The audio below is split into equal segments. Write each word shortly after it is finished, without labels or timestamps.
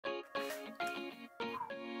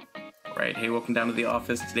Alright, hey, welcome down to the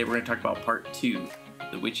office. Today we're going to talk about part 2,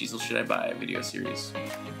 the Which Easel Should I Buy video series.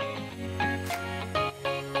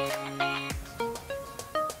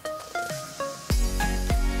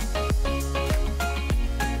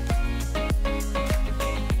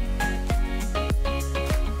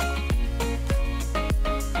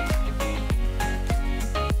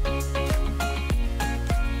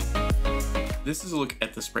 This is a look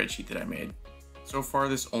at the spreadsheet that I made. So far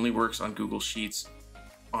this only works on Google Sheets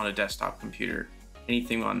on a desktop computer.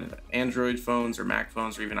 Anything on Android phones or Mac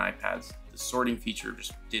phones or even iPads, the sorting feature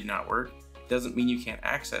just did not work. It doesn't mean you can't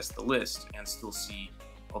access the list and still see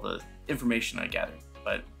all the information I gathered,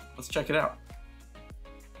 but let's check it out.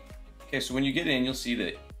 Okay, so when you get in, you'll see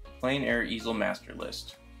the Plain Air Easel Master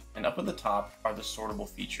List, and up at the top are the sortable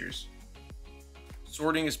features.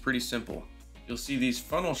 Sorting is pretty simple. You'll see these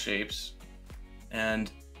funnel shapes, and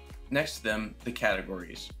next to them, the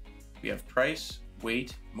categories. We have price,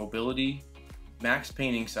 weight, mobility, max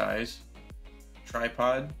painting size,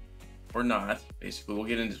 tripod or not. Basically, we'll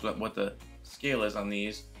get into what the scale is on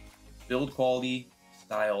these, build quality,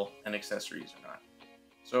 style, and accessories or not.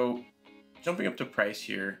 So jumping up to price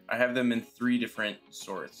here, I have them in 3 different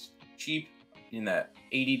sorts. Cheap in that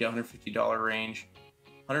 $80 to $150 range,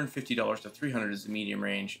 $150 to $300 is the medium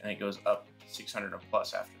range, and it goes up to $600 and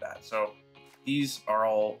plus after that. So these are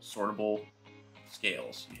all sortable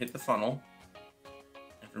scales. You hit the funnel,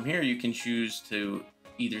 and from here you can choose to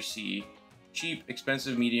either see cheap,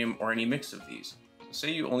 expensive, medium, or any mix of these. So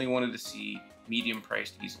say you only wanted to see medium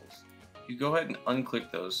priced easels. You go ahead and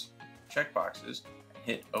unclick those checkboxes and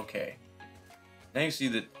hit OK. Now you see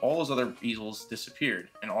that all those other easels disappeared,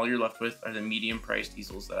 and all you're left with are the medium priced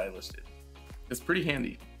easels that I listed. It's pretty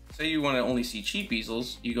handy. Say you want to only see cheap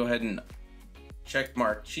easels, you go ahead and check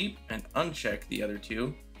mark cheap and uncheck the other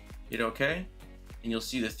 2, hit OK, and you'll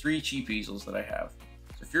see the 3 cheap easels that I have.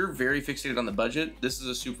 So if you're very fixated on the budget, this is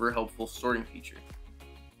a super helpful sorting feature.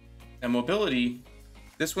 Now mobility,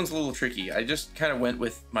 this one's a little tricky. I just kind of went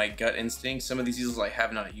with my gut instinct. Some of these easels I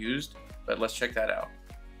have not used, but let's check that out.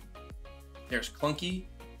 There's clunky,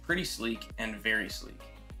 pretty sleek, and very sleek.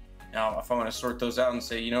 Now if I want to sort those out and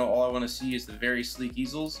say, you know, all I want to see is the very sleek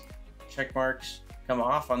easels, check marks come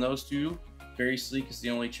off on those 2. Very sleek is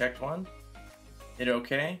the only checked one. Hit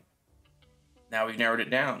OK. Now we've narrowed it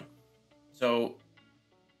down. So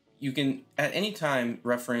you can at any time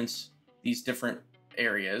reference these different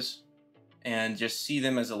areas and just see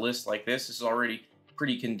them as a list like this. This is already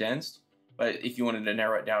pretty condensed, but if you wanted to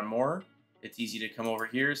narrow it down more, it's easy to come over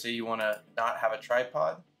here. Say you want to not have a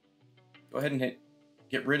tripod. Go ahead and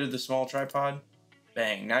get rid of the small tripod.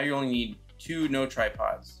 Bang. Now you only need 2 no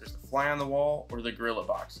tripods. There's the fly on the wall or the gorilla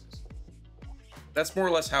boxes. That's more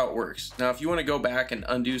or less how it works. Now, if you want to go back and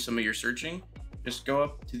undo some of your searching, just go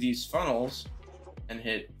up to these funnels and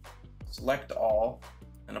hit select all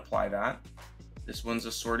and apply that. This one's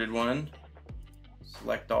a sorted one.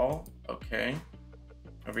 Select all, okay.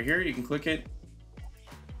 Over here, you can click it,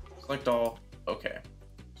 select all, okay.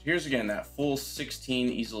 So here's again that full 16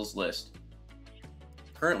 easels list.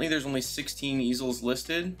 Currently, there's only 16 easels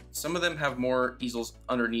listed. Some of them have more easels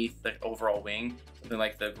underneath the overall wing. Something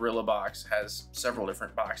like the gorilla box has several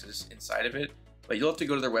different boxes inside of it, but you'll have to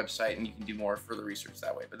go to their website and you can do more further research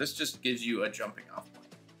that way. But this just gives you a jumping off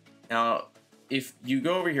point. Now, if you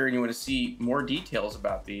go over here and you want to see more details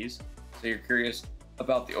about these, so you're curious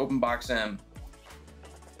about the Open Box M,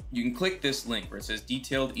 you can click this link where it says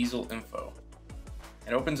detailed easel info.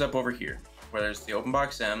 It opens up over here where there's the Open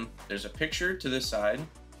Box M. There's a picture to this side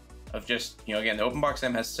of just, you know, again, the Open Box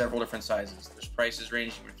M has several different sizes. There's prices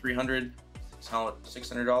ranging from $300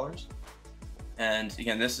 $600. And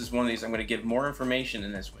again, this is one of these. I'm going to give more information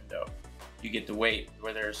in this window. You get the weight,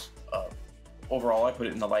 where there's overall, I put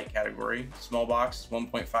it in the light category. Small box is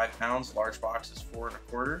 1.5 pounds, large box is 4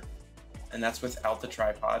 1/4, and that's without the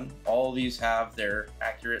tripod. All of these have their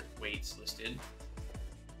accurate weights listed.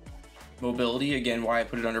 Mobility, again, why I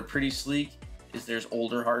put it under pretty sleek is there's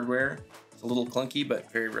older hardware. It's a little clunky,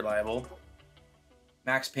 but very reliable.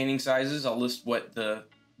 Max painting sizes, I'll list what the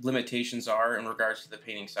limitations are in regards to the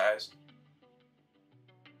painting size,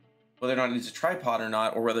 whether or not it needs a tripod or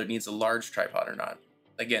not, or whether it needs a large tripod or not.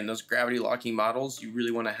 Again, those gravity locking models, you really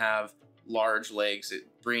want to have large legs that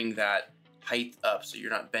bring that height up so you're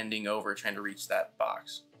not bending over trying to reach that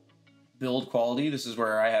box. Build quality, this is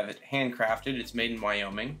where I have it handcrafted. It's made in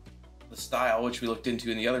Wyoming. The style, which we looked into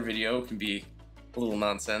in the other video, can be a little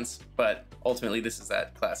nonsense, but ultimately this is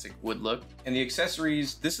that classic wood look. And the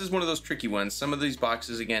accessories, this is one of those tricky ones. Some of these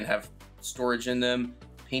boxes, again, have storage in them,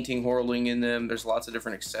 painting, horling in them. There's lots of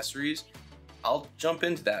different accessories. I'll jump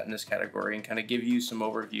into that in this category and kind of give you some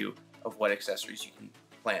overview of what accessories you can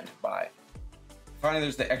planned by. Finally,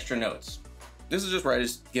 there's the extra notes. This is just where I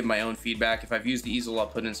just give my own feedback. If I've used the easel, I'll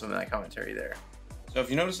put in some of my commentary there. So if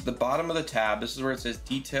you notice at the bottom of the tab, this is where it says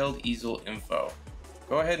detailed easel info.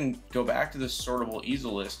 Go ahead and go back to the sortable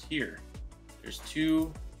easel list here. There's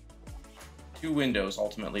two windows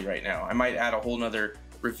ultimately right now. I might add a whole nother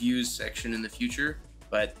reviews section in the future,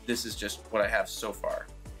 but this is just what I have so far.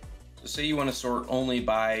 So say you want to sort only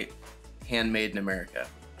by handmade in America.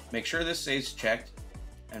 Make sure this stays checked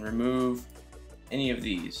and remove any of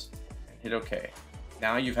these and hit OK.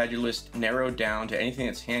 Now you've had your list narrowed down to anything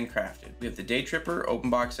that's handcrafted. We have the Day Tripper, Open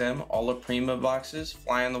Box M, Alla Prima boxes,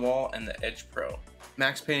 Fly on the Wall, and the Edge Pro.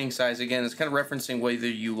 Max painting size, again, is kind of referencing whether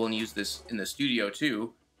you will use this in the studio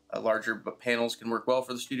too. Larger panels can work well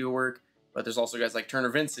for the studio work, but there's also guys like Turner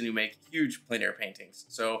Vincent who make huge plein air paintings.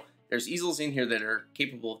 So there's easels in here that are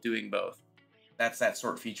capable of doing both. That's that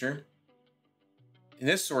sort feature. In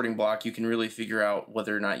this sorting block, you can really figure out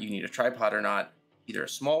whether or not you need a tripod or not, either a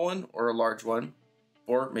small one or a large one,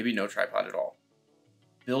 or maybe no tripod at all.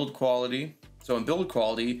 Build quality. So in build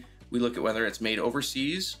quality, we look at whether it's made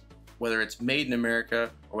overseas, whether it's made in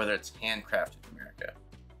America, or whether it's handcrafted in America.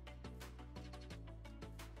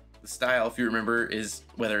 The style, if you remember, is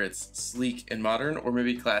whether it's sleek and modern, or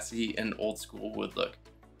maybe classy and old school wood look.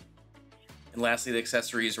 And lastly, the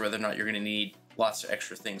accessories, whether or not you're going to need lots of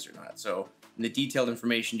extra things or not. So in the detailed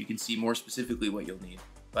information, you can see more specifically what you'll need,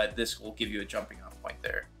 but this will give you a jumping off point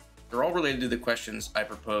there. They're all related to the questions I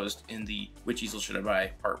proposed in the Which Easel Should I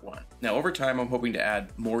Buy Part 1. Now over time, I'm hoping to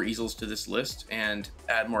add more easels to this list and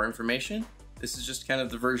add more information. This is just kind of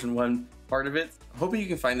the version 1 part of it. I'm hoping you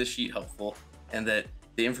can find this sheet helpful and that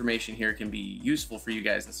the information here can be useful for you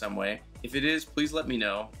guys in some way. If it is, please let me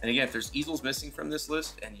know. And again, if there's easels missing from this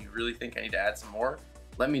list and you really think I need to add some more,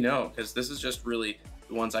 let me know, because this is just really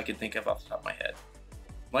the ones I could think of off the top of my head.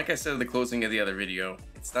 Like I said at the closing of the other video,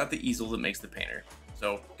 it's not the easel that makes the painter.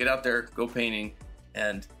 So get out there, go painting,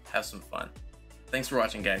 and have some fun. Thanks for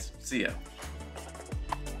watching, guys. See ya.